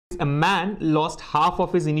a man lost half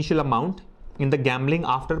of his initial amount in the gambling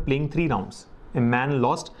after playing 3 rounds. A man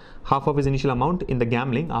lost half of his initial amount in the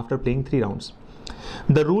gambling after playing 3 rounds.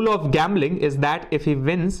 The rule of gambling is that if he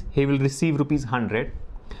wins, he will receive rupees 100,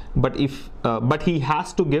 but he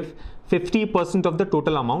has to give 50% of the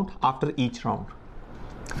total amount after each round.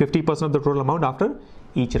 50% of the total amount after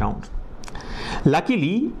each round.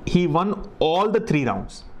 Luckily, he won all the 3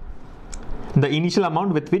 rounds. The initial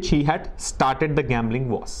amount with which he had started the gambling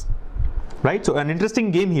was. Right? So an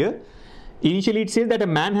interesting game here. Initially, it says that a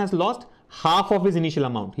man has lost half of his initial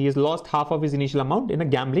amount. He has lost half of his initial amount in a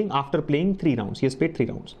gambling after playing 3 rounds. He has played 3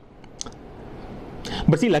 rounds.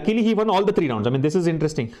 But see, luckily he won all the 3 rounds. I mean, this is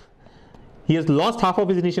interesting. He has lost half of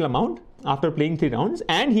his initial amount after playing 3 rounds,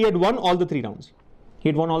 and he had won all the 3 rounds. He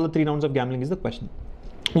had won all the 3 rounds of gambling is the question.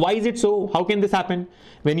 Why is it so? How can this happen?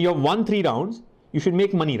 When you have won 3 rounds, you should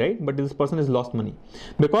make money, right? But this person has lost money.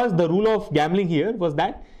 Because the rule of gambling here was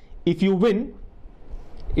that if you win,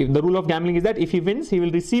 the rule of gambling is that if he wins, he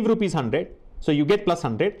will receive rupees 100. So you get plus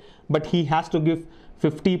 100, but he has to give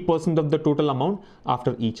 50% of the total amount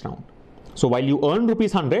after each round. So while you earn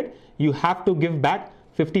rupees 100, you have to give back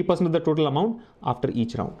 50% of the total amount after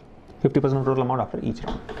each round. 50% of the total amount after each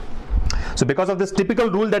round. So because of this typical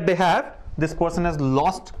rule that they have, this person has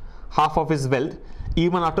lost half of his wealth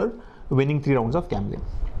even after winning 3 rounds of gambling.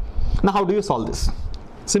 Now, how do you solve this?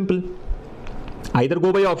 Simple. Either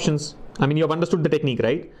go by options. I mean, you have understood the technique,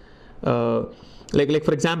 right? Like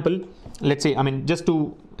for example, let's say, I mean, just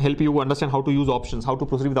to help you understand how to use options, how to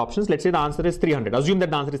proceed with options, let's say the answer is 300. Assume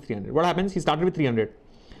that the answer is 300. What happens? He started with 300.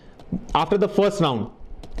 After the first round,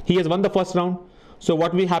 he has won the first round. So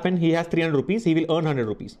what will happen? He has 300 rupees. He will earn 100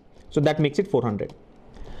 rupees. So that makes it 400.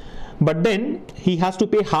 But then he has to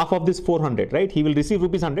pay half of this 400, right? He will receive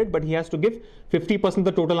rupees 100, but he has to give 50% of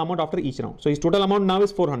the total amount after each round. So his total amount now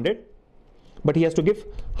is 400, but he has to give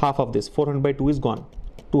half of this. 400 by 2 is gone.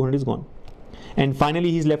 200 is gone. And finally,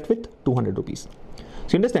 he's left with 200 rupees.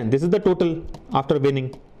 So you understand, this is the total after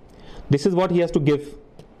winning. This is what he has to give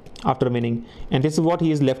after winning. And this is what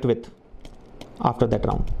he is left with after that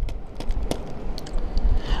round.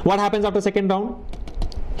 What happens after second round?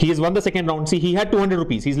 He has won the second round. See, he had 200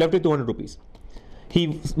 rupees. He's left with 200 rupees.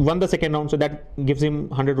 He won the second round, so that gives him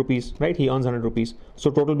 100 rupees, right? He earns 100 rupees. So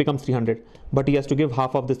total becomes 300. But he has to give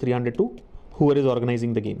half of this 300 to whoever is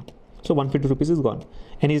organizing the game. So 150 rupees is gone.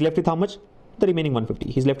 And he's left with how much? The remaining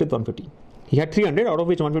 150. He's left with 150. He had 300, out of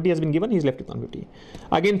which 150 has been given. He's left with 150.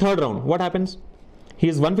 Again, third round. What happens? He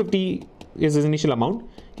is 150 is his initial amount.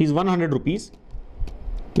 He's 100 rupees,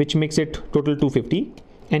 which makes it total 250.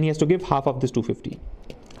 And he has to give half of this 250.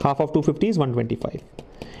 Half of 250 is 125.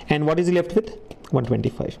 And what is he left with?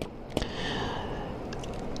 125.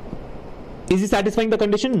 Is he satisfying the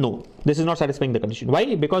condition? No, this is not satisfying the condition.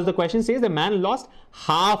 Why? Because the question says the man lost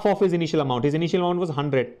half of his initial amount. His initial amount was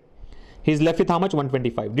 100. He's left with how much?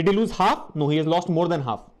 125. Did he lose half? No, he has lost more than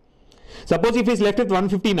half. Suppose if he's left with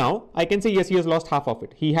 150 now, I can say yes, he has lost half of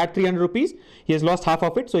it. He had 300 rupees. He has lost half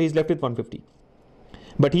of it. So he's left with 150.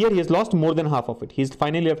 But here he has lost more than half of it. He's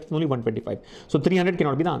finally left with only 125. So 300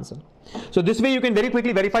 cannot be the answer. So this way you can very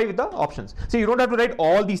quickly verify with the options. So you don't have to write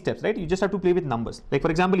all these steps, right? You just have to play with numbers. Like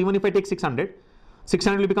for example, even if I take 600,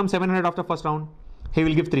 600 will become 700 after first round. He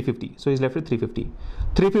will give 350. So he's left with 350.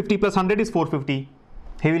 350 plus 100 is 450.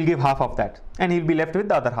 He will give half of that. And he'll be left with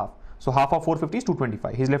the other half. So half of 450 is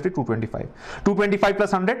 225. He's left with 225. 225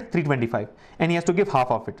 plus 100, 325. And he has to give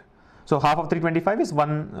half of it. So half of 325 is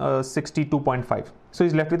 162.5. So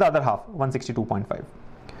he's left with the other half, 162.5.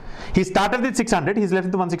 He started with 600, he's left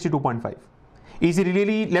with 162.5. Is he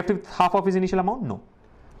really left with half of his initial amount? No.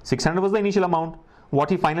 600 was the initial amount. What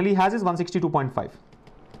he finally has is 162.5.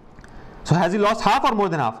 So has he lost half or more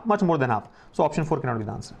than half? Much more than half. So option 4 cannot be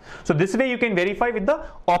the answer. So this way you can verify with the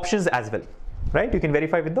options as well, right? You can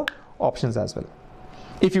verify with the options as well,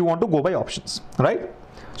 if you want to go by options, right?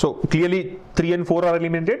 So clearly 3 and 4 are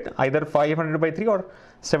eliminated. Either 500 by 3 or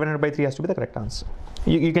 700 by 3 has to be the correct answer.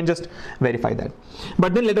 You can just verify that.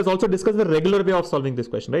 But then let us also discuss the regular way of solving this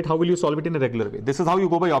question, right? How will you solve it in a regular way? This is how you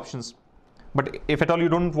go by options. But if at all you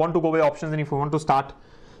don't want to go by options, and if you want to start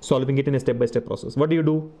solving it in a step-by-step process, what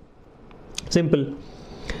do? Simple.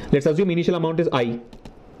 Let's assume initial amount is I.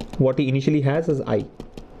 What he initially has is I,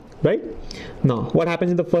 right? Now, what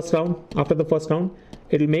happens in the first round? After the first round,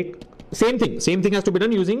 it will make same thing. Same thing has to be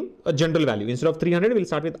done using a general value. Instead of 300, we'll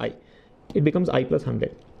start with I. It becomes I plus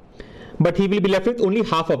 100. But he will be left with only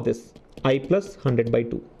half of this. I plus 100 by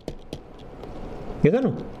 2. Yes or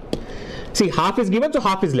no? See, half is given, so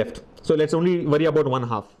half is left. So let's only worry about one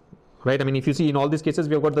half, right? I mean, if you see in all these cases,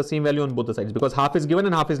 we have got the same value on both the sides because half is given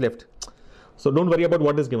and half is left. So don't worry about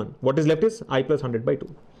what is given. What is left is I plus 100 by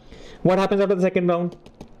 2. What happens after the second round?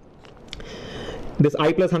 This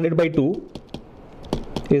I plus 100 by 2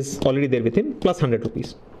 is already there with him, plus 100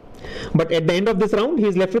 rupees. But at the end of this round, he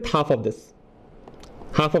is left with half of this.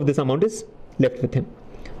 Half of this amount is left with him,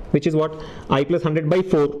 which is what? I plus 100 by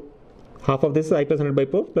 4. Half of this is I plus 100 by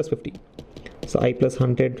 4 plus 50. So I plus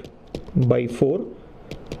 100 by 4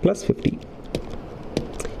 plus 50.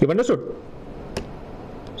 You've understood?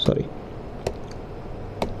 Sorry.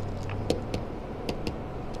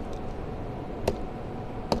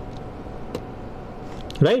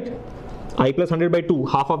 Right? I plus 100 by 2.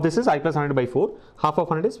 Half of this is I plus 100 by 4. Half of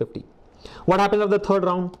 100 is 50. What happens after the third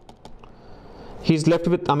round? He's left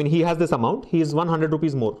with, he has this amount. He is 100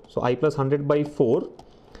 rupees more. So I plus 100 by 4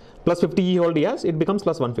 plus 50 he already has. It becomes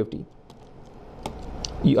plus 150.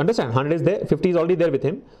 You understand? 100 is there. 50 is already there with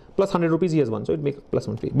him. Plus 100 rupees he has won. So it makes plus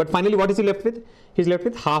 150. But finally, what is he left with? He's left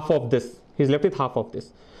with half of this. He's left with half of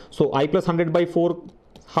this. So I plus 100 by 4,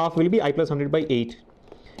 half will be I plus 100 by 8.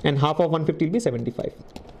 And half of 150 will be 75.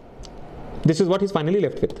 This is what he's finally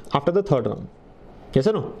left with after the third round. Yes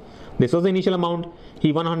or no? This was the initial amount.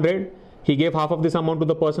 He won 100. He gave half of this amount to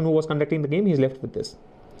the person who was conducting the game. He's left with this.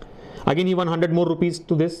 Again, he won 100 more rupees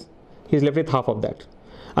to this. He's left with half of that.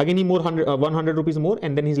 Again, he 100 rupees more,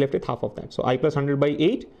 and then he's left with half of that. So I plus 100 by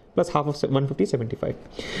 8 plus half of 150, 75.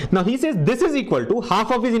 Now he says this is equal to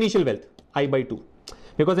half of his initial wealth, I by 2.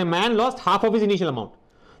 Because a man lost half of his initial amount.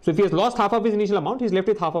 So if he has lost half of his initial amount, he's left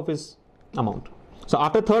with half of his amount. So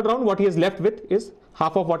after third round, what he is left with is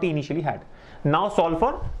half of what he initially had. Now solve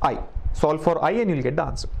for I. Solve for I and you'll get the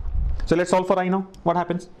answer. So let's solve for I now. What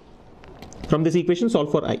happens? From this equation,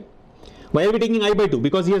 solve for I. Why are we taking I by 2?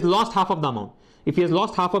 Because he has lost half of the amount. If he has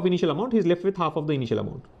lost half of initial amount, he is left with half of the initial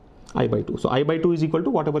amount. I by 2. So I by 2 is equal to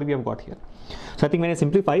whatever we have got here. So I think when I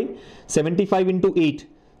simplify, 75 into 8.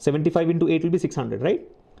 75 into 8 will be 600, right?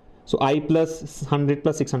 So I plus 100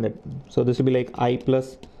 plus 600. So this will be like I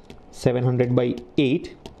plus 700 by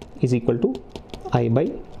 8 is equal to I by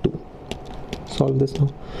 2. Solve this now.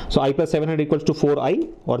 So I plus 700 equals to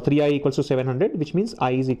 4I, or 3I equals to 700, which means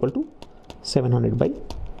I is equal to 700 by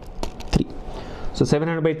 3. So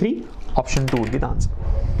 700 by 3, option 2 would be the answer.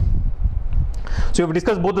 So we have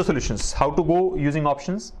discussed both the solutions, how to go using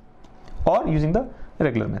options or using the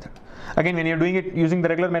regular method. Again, when you're doing it using the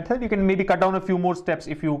regular method, you can maybe cut down a few more steps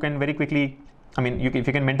if you can very quickly, if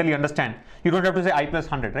you can mentally understand. You don't have to say I plus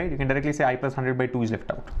 100, right? You can directly say I plus 100 by 2 is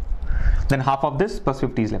left out. Then half of this plus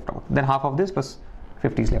 50 is left out. Then half of this plus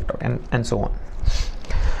 50 is left out, and so on.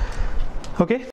 Okay.